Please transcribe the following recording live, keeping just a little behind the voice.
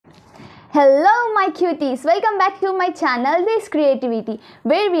Hello my cuties, welcome back to my channel This Creativity,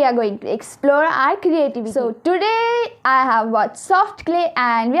 where we are going to explore our creativity. So today I have got soft clay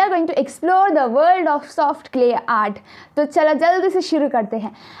and we are going to explore the world of soft clay art. तो चलो जल्दी से शुरू करते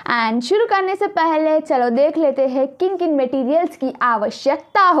हैं and शुरू करने से पहले चलो देख लेते हैं किन किन मटेरियल्स की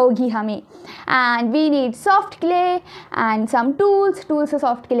आवश्यकता होगी हमें. And we need soft clay and some tools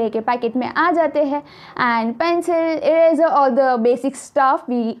soft clay के पैकेट में आ जाते हैं and pencil, eraser, all the basic stuff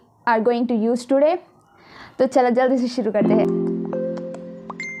we are going to use today. तो चलो जल्दी से शुरू करते हैं.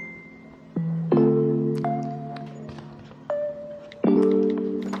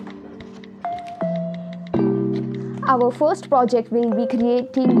 Our first project will be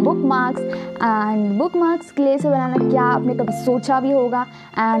creating bookmarks and bookmarks clay से बनाना क्या आपने कभी सोचा भी होगा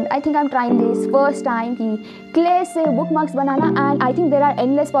and I think I'm trying this first time कि clay से bookmarks banana and I think there are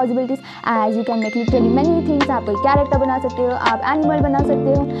endless possibilities as you can make literally many things. आप कोई character बना सकते हो, आप animal बना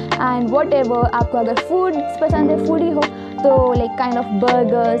सकते हो and whatever. आपको अगर food पसंद है, foodie हो तो like kind of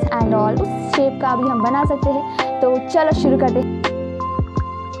burgers and all उस shape का भी हम बना सकते हैं. तो चलो शुरू करते हैं.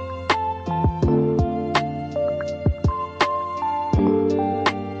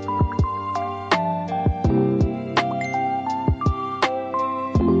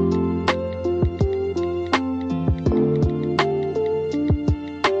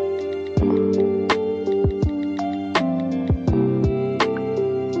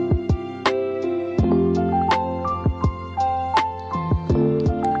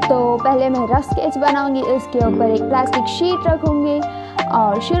 तो पहले मैं रफ स्केच बनाऊंगी, इसके ऊपर एक प्लास्टिक शीट रखूंगी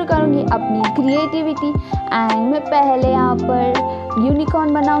और शुरू करूंगी अपनी क्रिएटिविटी. एंड मैं पहले यहाँ पर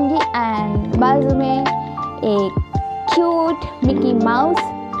यूनिकॉर्न बनाऊंगी एंड बाजू में एक cute Mickey mouse.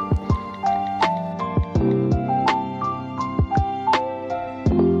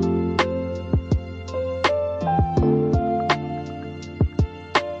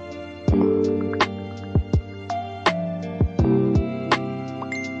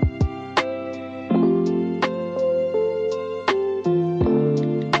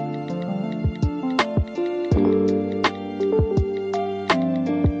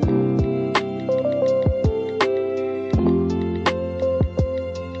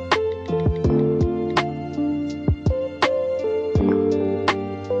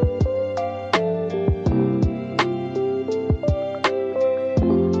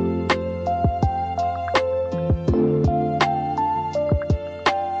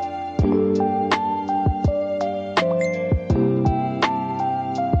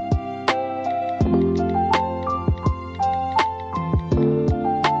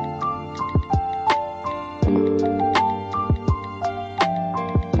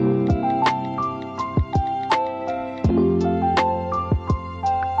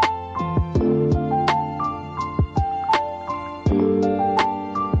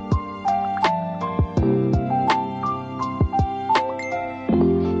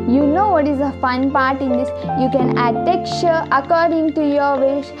 You know what is the fun part in this? You can add texture according to your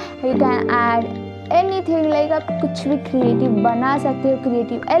wish. You can add anything like आप कुछ भी क्रिएटिव बना सकते हो,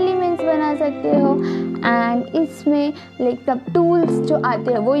 क्रिएटिव एलिमेंट्स बना सकते हो. एंड इसमें लाइक तब टूल्स जो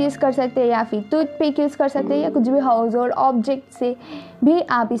आते हैं वो यूज़ कर सकते हैं या फिर टूथपिक यूज़ कर सकते हैं या कुछ भी हाउस होल्ड ऑब्जेक्ट से भी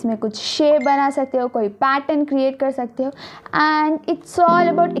आप इसमें कुछ शेप बना सकते हो, कोई पैटर्न क्रिएट कर सकते हो. And it's all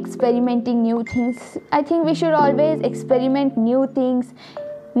about experimenting new things. I think we should always experiment new things.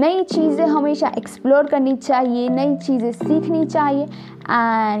 नई चीज़ें हमेशा एक्सप्लोर करनी चाहिए, नई चीज़ें सीखनी चाहिए.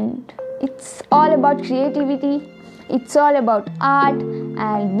 And it's all about creativity, it's all about art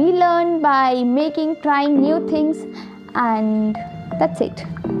and we learn by making, trying new things and that's it.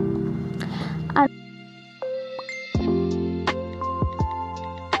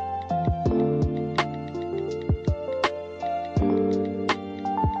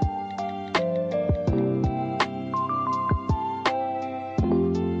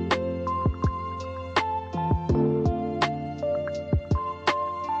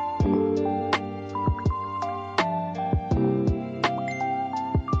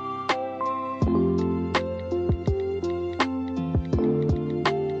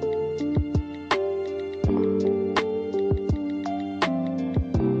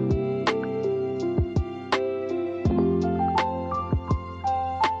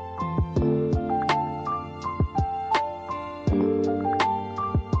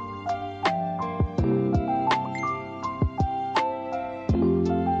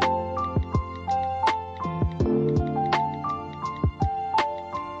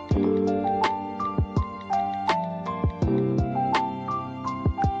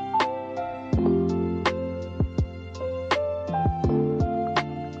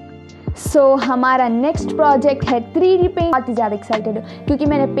 सो हमारा नेक्स्ट प्रोजेक्ट है 3D पेंट। बहुत ही ज़्यादा एक्साइटेड हूँ क्योंकि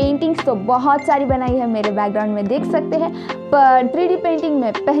मैंने पेंटिंग्स तो बहुत सारी बनाई है, मेरे बैकग्राउंड में देख सकते हैं, पर 3D पेंटिंग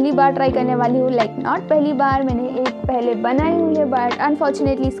मैं पहली बार ट्राई करने वाली हूँ। लाइक नॉट पहली बार, मैंने एक पहले बनाई हुई है बट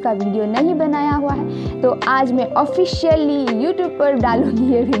अनफॉर्चुनेटली इसका वीडियो नहीं बनाया हुआ है। तो आज मैं ऑफिशियली यूट्यूब पर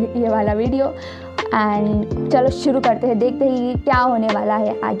डालूँगी ये वाला वीडियो। एंड चलो शुरू करते हैं, देखते हैं क्या होने वाला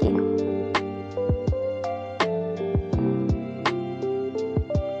है आगे।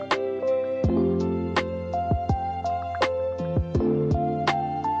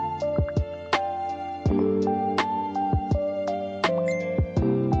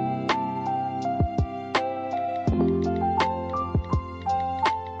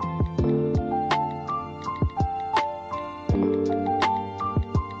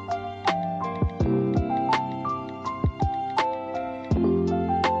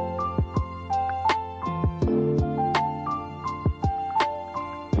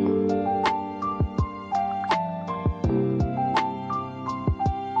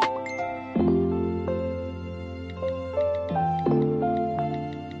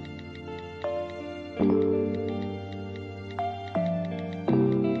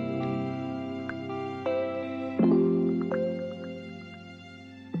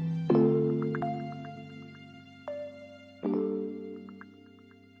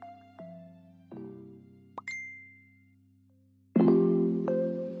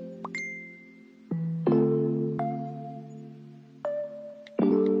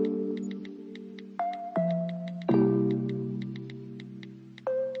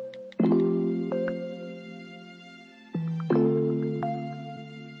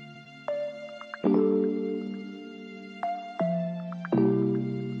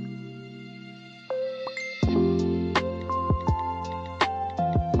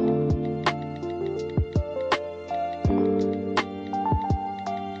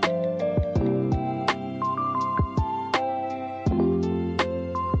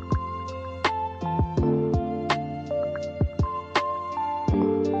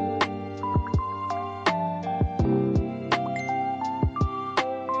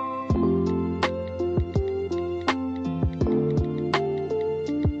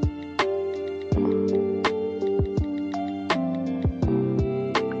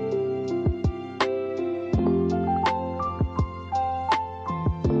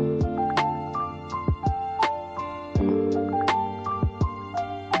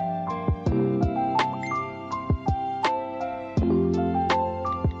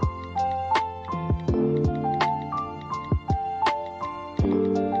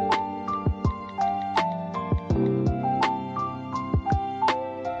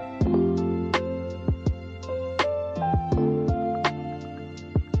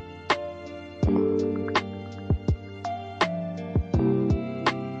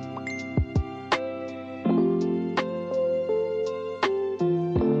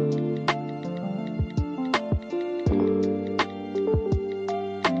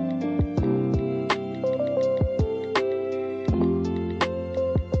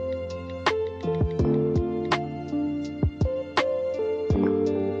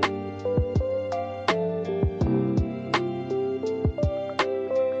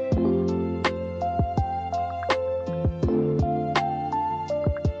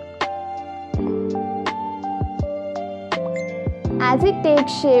 As it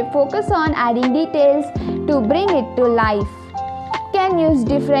takes shape, focus on adding details to bring it to life. Can use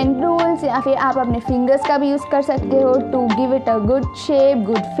different rules या फिर आप अपने fingers का भी यूज़ कर सकते हो to give it a good shape,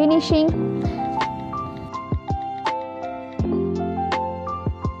 good finishing.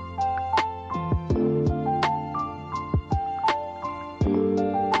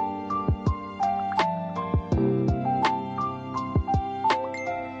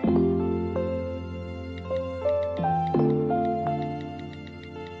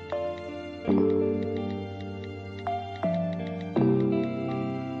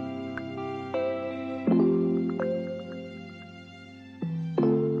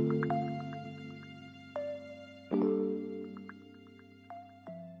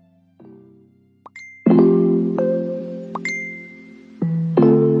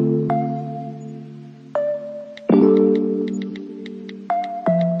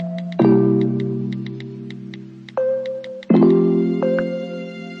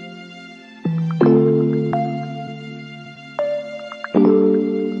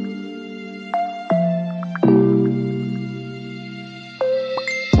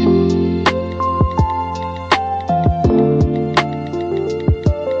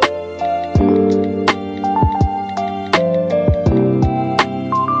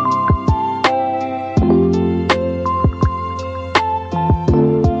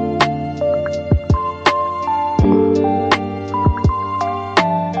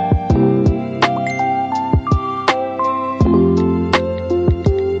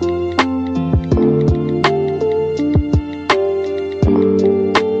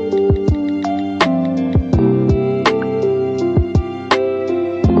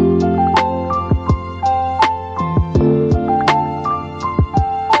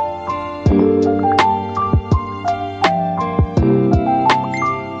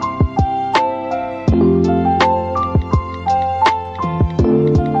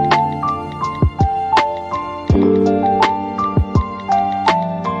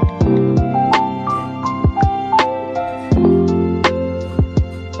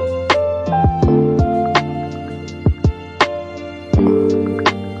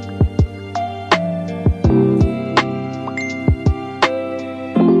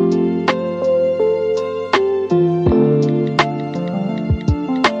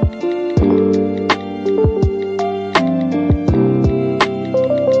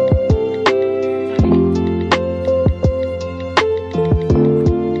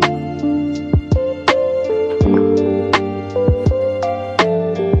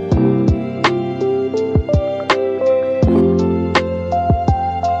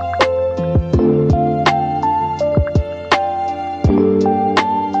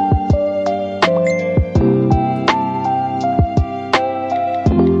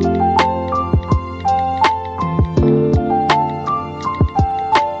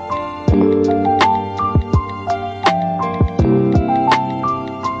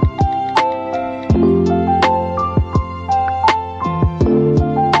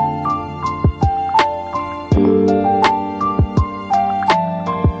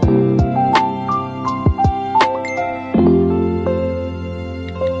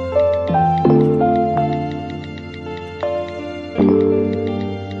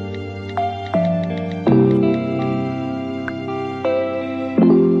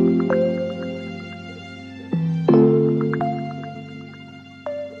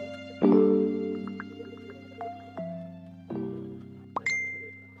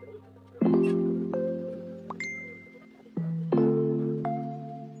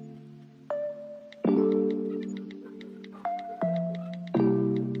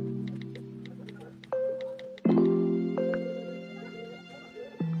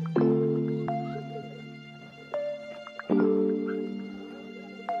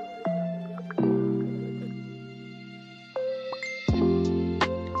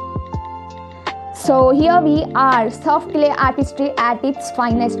 So here we are, soft clay artistry at its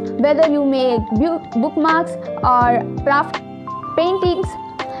finest. Whether you make bookmarks or craft paintings,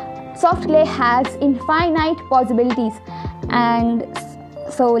 soft clay has infinite possibilities. And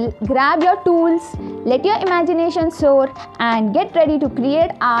so grab your tools, let your imagination soar, and get ready to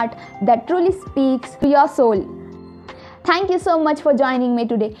create art that truly speaks to your soul. Thank you so much for joining me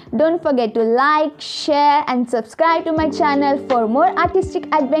today. Don't forget to like, share and subscribe to my channel for more artistic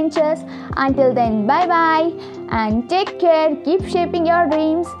adventures. Until then, bye bye and take care. Keep shaping your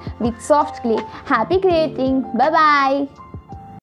dreams with soft clay. Happy creating. Bye bye.